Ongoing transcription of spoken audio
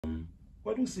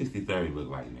What do 63rd look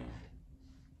like now?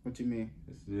 What you mean?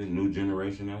 Is it a new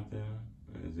generation out there?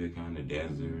 Is it kind of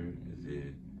desert? Is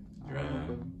it dry?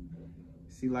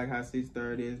 See, like how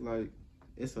 63rd is, like,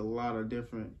 it's a lot of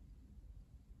different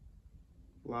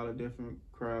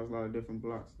crowds, a lot of different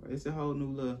blocks. Like, it's a whole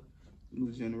new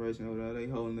generation over there. They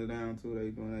holding it down too.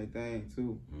 They doing their thing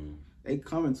too. They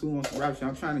coming too on some rap shit.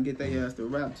 I'm trying to get their ass to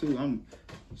rap too.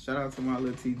 Shout out to my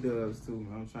little T-Dubs too.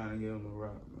 I'm trying to get them to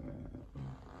rap, man.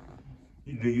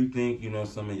 Do you think,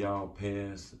 some of y'all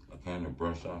past kind of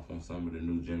brush off on some of the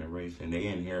new generation? They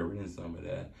inheriting some of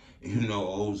that,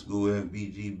 old school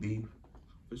FBG beef?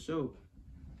 For sure.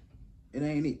 It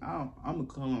ain't, I'm a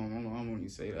clone. I don't want to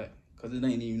say that. Because it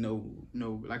ain't even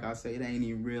no, like I say, it ain't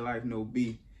even real life no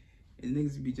beef. And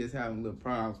niggas be just having little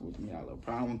problems with me. I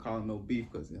don't call it no beef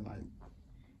because it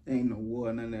ain't no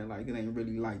war, none of that. Like, it ain't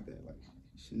really like that. Like,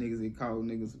 niggas, they call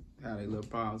niggas have their little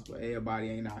problems, but everybody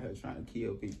ain't out here trying to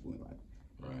kill people. And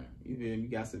right. You feel me? You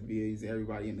got civilians,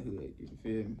 everybody in the hood. You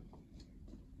feel me?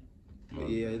 But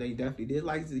yeah, they definitely did.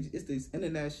 Like, it's this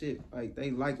internet shit. Like,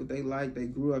 they like what they like. They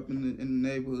grew up in the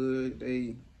neighborhood.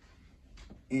 They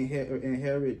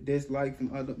inherit dislike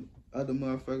from other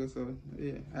motherfuckers. So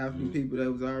yeah, half the people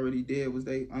that was already dead was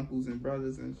they uncles and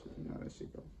brothers and shit. That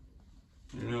shit go.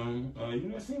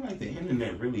 It seems like the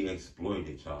internet really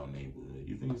exploited y'all neighborhood.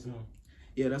 You think so?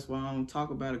 Yeah, that's why I don't talk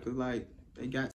about it, cause like they got